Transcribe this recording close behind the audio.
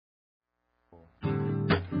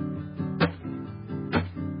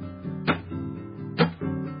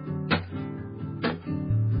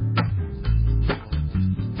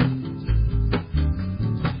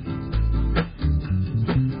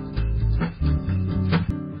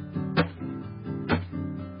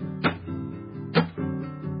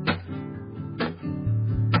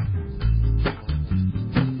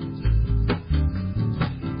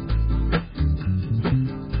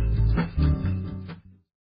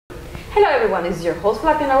Hello everyone, this is your host for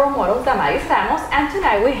Latina Role Models, Damaris Ramos, and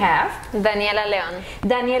tonight we have Daniela Leon.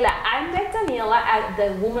 Daniela. I met Daniela at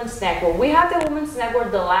the Women's Network. We have the Women's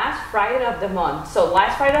Network the last Friday of the month. So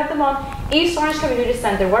last Friday of the month, East Orange Community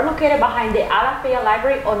Center. We're located behind the La Feria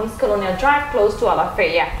Library on East Colonial Drive, close to La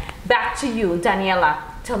Feria. Back to you, Daniela.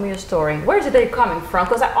 Tell me your story. Where is it that you're coming from?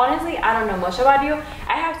 Because honestly, I don't know much about you.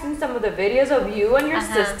 I have seen some of the videos of you and your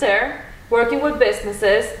sister working with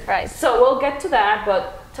businesses. Right. So we'll get to that,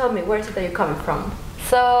 but tell me, where is it that you're coming from?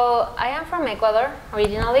 So I am from Ecuador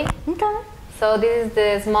originally. Okay. So this is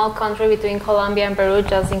the small country between Colombia and Peru,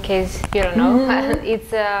 just in case you don't know.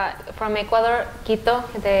 It's from Ecuador, Quito,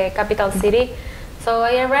 the capital city. So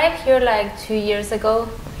I arrived here like 2 years ago.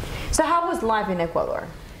 So how was life in Ecuador?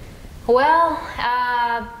 Well,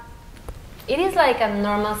 it is like a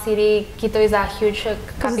normal city. Quito is a huge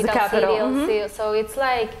capital city, so it's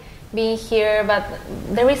like being here. But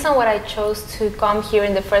the reason why I chose to come here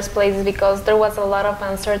in the first place is because there was a lot of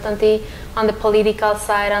uncertainty on the political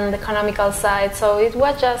side and the economical side. So it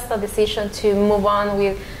was just a decision to move on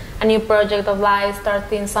with a new project of life,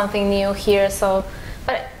 starting something new here. So,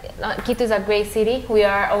 but Quito is a great city. We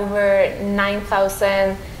are over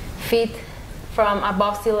 9,000 feet from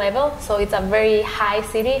above sea level, so it's a very high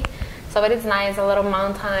city. So but it's nice, a lot of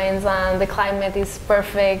mountains, and the climate is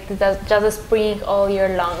perfect. It's just a spring all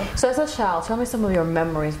year long. So as a child, tell me some of your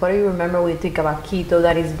memories. What do you remember when you think about Quito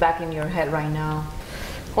that is back in your head right now?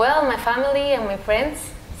 Well, my family and my friends.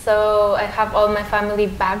 So I have all my family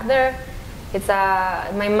back there. It's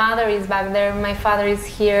my mother is back there. My father is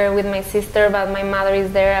here with my sister, but my mother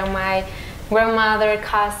is there, and my grandmother,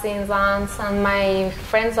 cousins, aunts, and my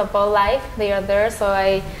friends of all life, they are there. So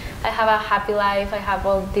I have a happy life. I have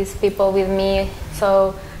all these people with me.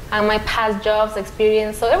 So and my past jobs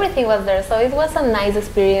experience, so everything was there. So it was a nice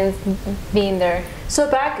experience being there.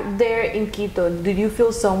 So back there in Quito, did you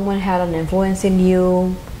feel someone had an influence in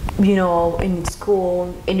you, you know, in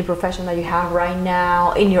school, in the profession that you have right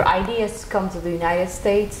now, in your ideas come to the United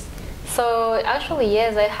States? So actually,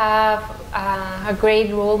 yes, I have a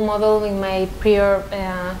great role model in my prior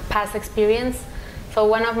past experience. So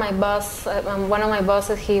one of my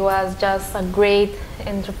bosses, he was just a great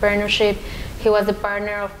entrepreneurship. He was the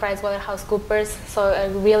partner of PricewaterhouseCoopers, so I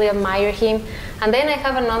really admire him. And then I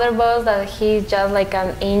have another boss that he's just like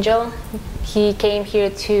an angel. He came here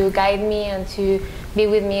to guide me and to be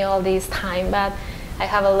with me all this time. But I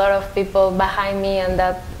have a lot of people behind me and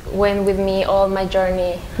that went with me all my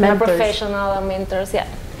journey. My professional and mentors, yeah.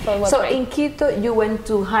 So in Quito, you went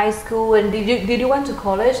to high school, and did you went to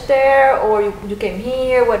college there, or you came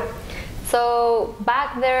here? What? So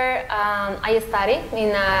back there, I studied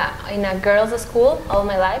in a girls' school all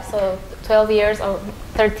my life. So 12 years or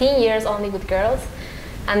 13 years only with girls,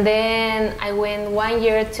 and then I went 1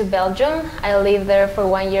 year to Belgium. I lived there for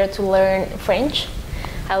 1 year to learn French.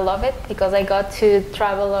 I love it because I got to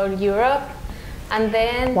travel all Europe. And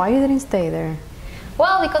then why you didn't stay there?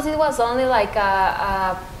 Well, because it was only like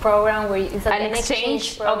a program where it's an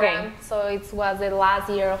exchange program. Okay. So it was the last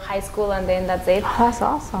year of high school, and then that's it. Oh, that's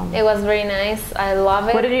awesome. It was very nice. I love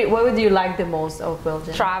it. What would you like the most of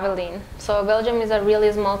Belgium? Traveling. So Belgium is a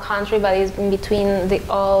really small country, but it's in between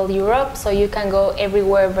all Europe, so you can go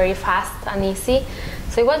everywhere very fast and easy.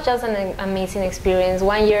 So it was just an amazing experience.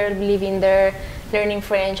 1 year living there, learning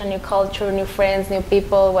French, a new culture, new friends, new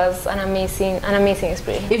people was an amazing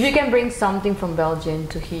experience. If you can bring something from Belgium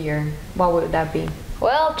to here, what would that be?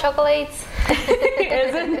 Well, chocolates,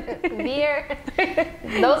 Is it? beer,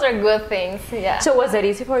 those are good things. Yeah. So was it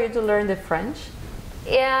easy for you to learn the French?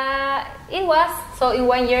 Yeah, it was. So in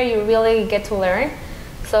 1 year you really get to learn.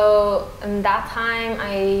 So in that time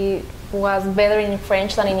I was better in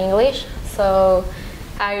French than in English. So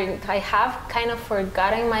I have kind of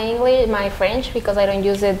forgotten my French because I don't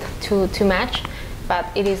use it too much, but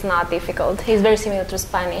it is not difficult. It's very similar to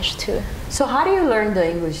Spanish too. So how do you learn the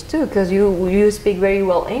English too? Because you speak very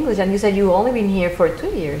well English, and you said you only been here for 2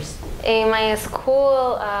 years. In my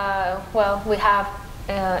school, well, we have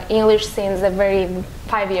English since the very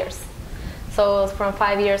 5 years. So from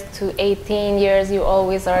 5 years to 18 years, you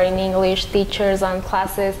always are in English, teachers and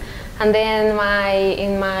classes. And then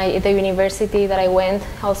the university that I went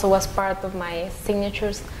also was part of my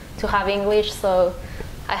signatures to have English. So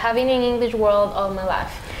I have been in English world all my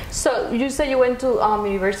life. So you said you went to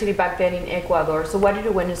university back then in Ecuador. So what did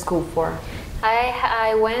you went to school for? I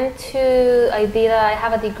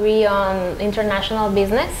have a degree on international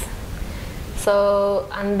business. So,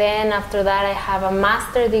 and then after that I have a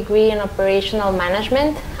master degree in operational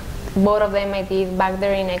management. Both of them I did back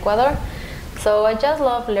there in Ecuador. So I just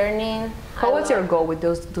love learning. What was your goal with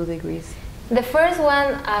those 2 degrees? The first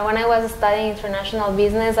one, when I was studying international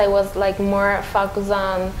business, I was like more focused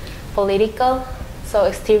on political,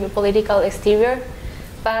 so political exterior.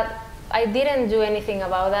 But I didn't do anything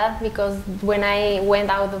about that because when I went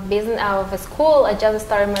out of school, I just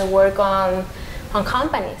started my work on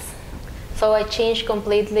companies. So I changed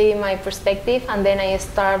completely my perspective, and then I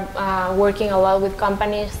started working a lot with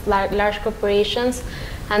companies, large corporations.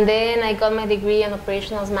 And then I got my degree in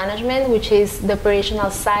operations management, which is the operational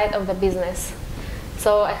side of the business.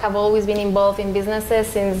 So I have always been involved in businesses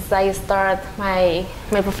since I started my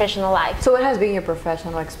professional life. So what has been your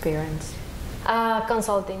professional experience?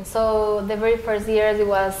 Consulting. So the very first years it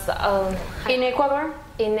was in Ecuador?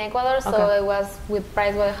 In Ecuador, so okay. I was with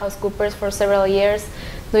PricewaterhouseCoopers for several years,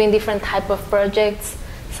 doing different type of projects.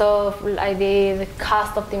 So I did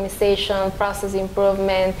cost optimization, process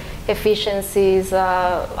improvement, efficiencies, a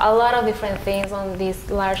lot of different things on these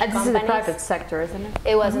large companies. This is the private sector, isn't it?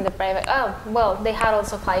 It was in the private. Oh, well, they had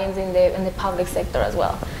also clients in the public sector as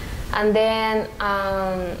well. And then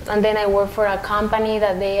I worked for a company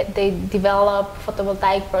that they develop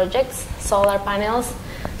photovoltaic projects, solar panels.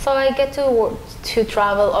 So I get to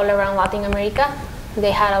travel all around Latin America.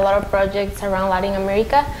 They had a lot of projects around Latin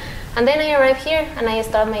America. And then I arrived here and I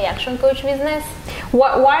started my action coach business.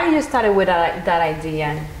 Why you started with that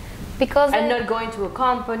idea? Because and not going to a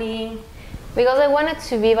company? Because I wanted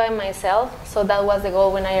to be by myself. So that was the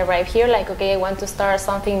goal when I arrived here. Like, okay, I want to start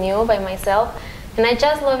something new by myself. And I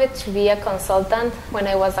just love it to be a consultant when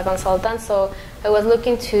I was a consultant. So I was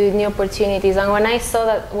looking to new opportunities. And when I saw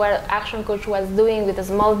that what Action Coach was doing with the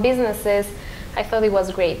small businesses, I thought it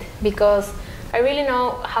was great because I really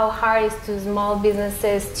know how hard it is to small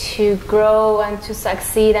businesses to grow and to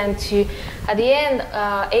succeed, and to, at the end,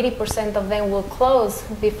 80% of them will close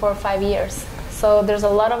before 5 years. So there's a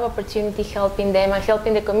lot of opportunity helping them and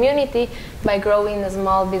helping the community by growing the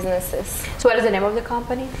small businesses. So what is the name of the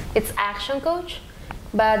company? It's Action Coach,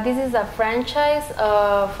 but this is a franchise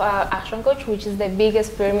of Action Coach, which is the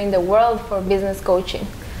biggest firm in the world for business coaching.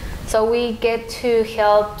 So we get to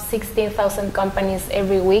help 16,000 companies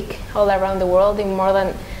every week all around the world in more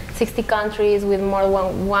than 60 countries with more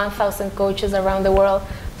than 1,000 coaches around the world.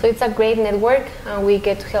 So it's a great network, and we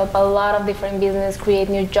get to help a lot of different businesses create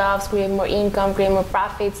new jobs, create more income, create more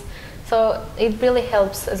profits. So it really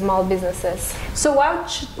helps small businesses. So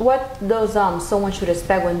what does someone should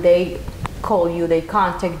expect when they call you, they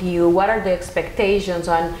contact you? What are the expectations,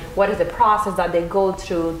 and what is the process that they go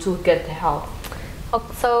through to get the help?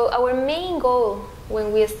 So our main goal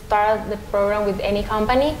when we start the program with any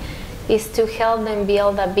company is to help them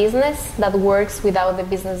build a business that works without the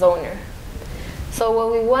business owner. So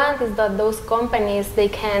what we want is that those companies, they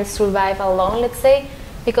can survive alone, let's say,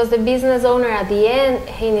 because the business owner at the end,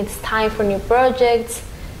 he needs time for new projects,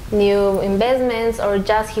 new investments, or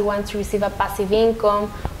just he wants to receive a passive income,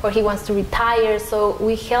 or he wants to retire. So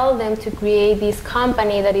we help them to create this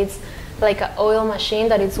company that is like an oil machine,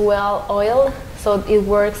 that is well oiled, so it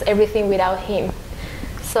works everything without him.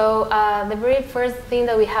 So the very first thing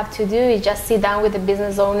that we have to do is just sit down with the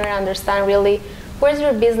business owner, understand really where's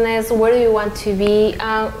your business, where do you want to be,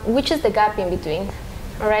 which is the gap in between.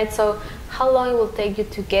 All right, so how long it will take you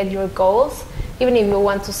to get your goals, even if you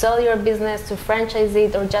want to sell your business, to franchise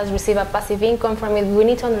it, or just receive a passive income from it. We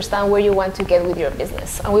need to understand where you want to get with your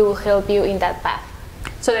business, and we will help you in that path.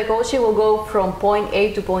 So the coaching will go from point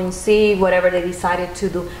A to point C, whatever they decided to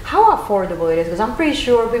do. How affordable it is? Because I'm pretty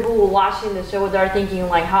sure people who are watching the show, they're thinking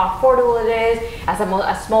like how affordable it is. As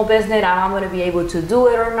a small business, I'm going to be able to do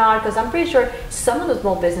it or not. Because I'm pretty sure some of the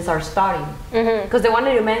small businesses are starting. Because the one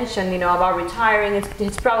that you mentioned, about retiring,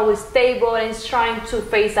 it's probably stable and it's trying to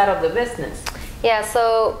phase out of the business. Yeah,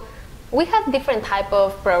 so we have different type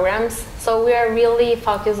of programs. So we are really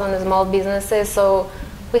focused on the small businesses. So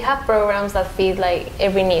we have programs that fit like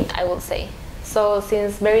every need, I will say. So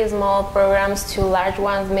since very small programs to large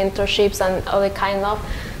ones, mentorships and other kind of.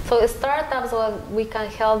 So startups, what we can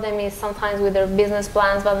help them is sometimes with their business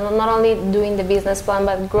plans, but not only doing the business plan,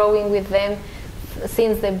 but growing with them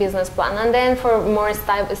since the business plan. And then for more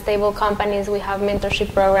stable companies, we have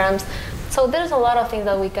mentorship programs. So there's a lot of things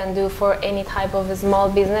that we can do for any type of small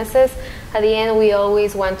businesses. At the end, we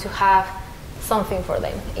always want to have something for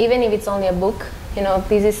them, even if it's only a book.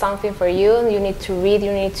 This is something for you. You need to read.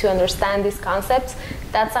 You need to understand these concepts.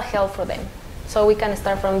 That's a help for them. So we can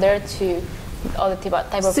start from there to other type of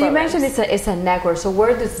programs. So you mentioned it's a network. So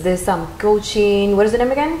where does this coaching? What is the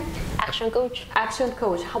name again? Action Coach. Action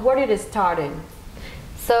Coach. Where did it start in?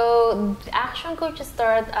 So Action Coach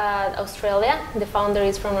started at Australia. The founder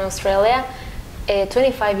is from Australia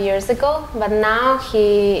 25 years ago. But now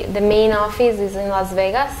the main office is in Las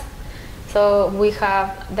Vegas. So we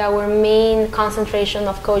have our main concentration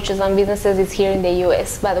of coaches and businesses is here in the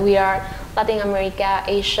US, but we are Latin America,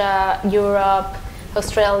 Asia, Europe,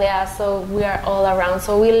 Australia, so we are all around.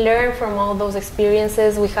 So we learn from all those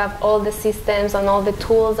experiences. We have all the systems and all the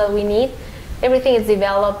tools that we need. Everything is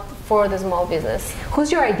developed for the small business.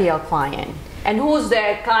 Who's your ideal client? And who's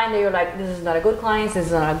the client that you're like, this is not a good client, this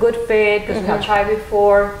is not a good fit, because we have tried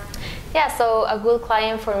before? Yeah, so a good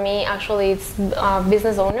client for me, actually, it's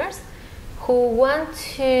business owners who want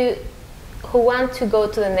to go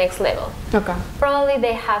to the next level. Okay. Probably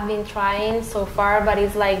they have been trying so far, but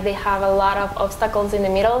it's like they have a lot of obstacles in the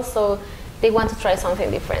middle, so they want to try something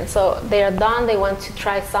different. So they are done, they want to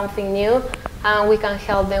try something new, and we can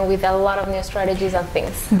help them with a lot of new strategies and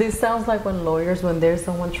things. This sounds like when lawyers, when there's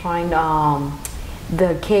someone trying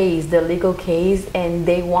the legal case, and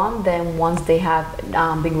they want them once they have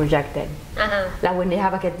been rejected. Like when they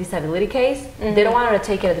have a disability case, they don't want to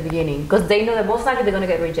take it at the beginning because they know that most likely they're going to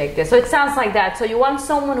get rejected. So it sounds like that. So you want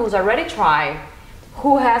someone who's already tried,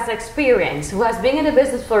 who has experience, who has been in the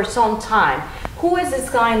business for some time. Who is this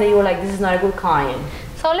client that you're like, this is not a good client?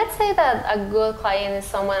 So let's say that a good client is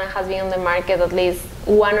someone that has been on the market at least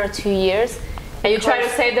 1 or 2 years. And you try to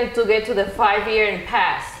save them to get to the 5-year and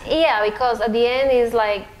pass. Yeah, because at the end is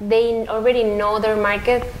like they already know their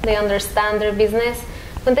market, they understand their business.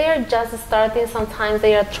 When they are just starting, sometimes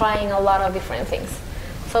they are trying a lot of different things.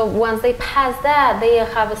 So once they pass that, they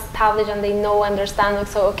have established and they know, understand, like,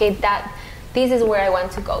 so okay, this is where I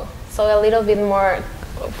want to go. So a little bit more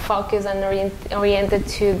focused and oriented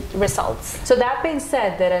to results. So that being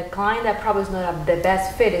said, that a client that probably is not the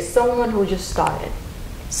best fit is someone who just started.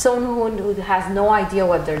 Someone who has no idea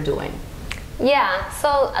what they're doing. Yeah,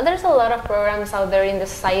 so there's a lot of programs out there in the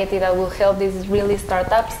society that will help these really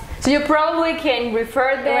startups. So you probably can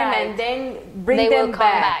refer them and then bring them back. They will come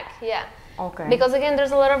back, yeah. Okay. Because again,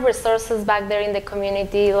 there's a lot of resources back there in the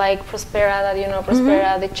community, like Prospera, that you know,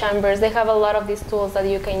 Prospera, the chambers. They have a lot of these tools that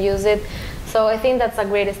you can use it. So I think that's a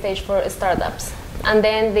great stage for startups. And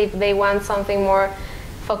then if they want something more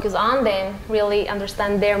focused on them, really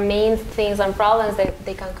understand their main things and problems,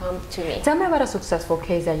 they can come to me. Tell me about a successful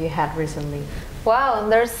case that you had recently. Wow,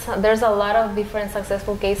 there's a lot of different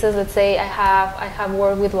successful cases. Let's say I have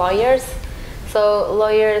worked with lawyers. So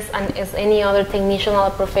lawyers, and as any other technician or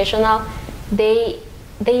professional, they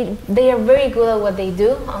are very good at what they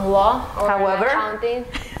do on law or accounting.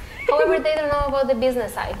 However, they don't know about the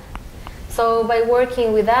business side. So by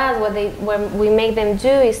working with us, what we make them do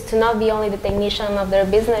is to not be only the technician of their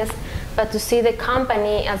business, but to see the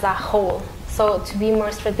company as a whole. So to be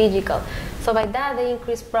more strategical. So by that, they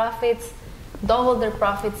increase profits, double their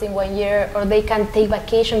profits in 1 year, or they can take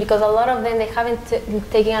vacation, because a lot of them, they haven't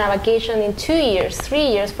taken a vacation in 2 years, 3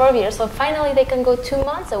 years, 4 years. So finally, they can go 2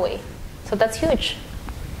 months away. So that's huge.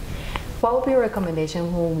 What would be your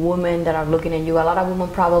recommendation for women that are looking at you? A lot of women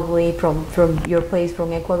probably from your place,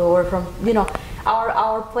 from Ecuador, from, you know,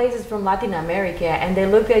 our places from Latin America, and they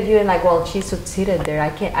look at you and like, well, she succeeded there.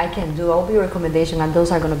 I can do. What would be your recommendation? And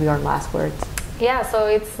those are going to be our last words. Yeah, so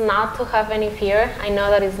it's not to have any fear. I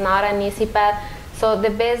know that it's not an easy path. So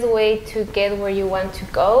the best way to get where you want to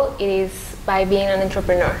go, it is by being an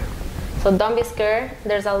entrepreneur. So don't be scared.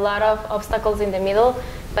 There's a lot of obstacles in the middle.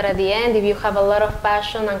 But at the end, if you have a lot of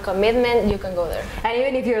passion and commitment, you can go there. And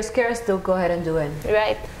even if you're scared, still go ahead and do it.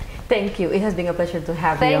 Right. Thank you. It has been a pleasure to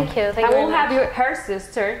have you. Thank you. I will have her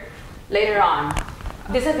sister later on.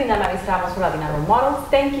 This has been Damaris Ramos for Latina Role Models.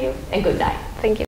 Thank you and good night.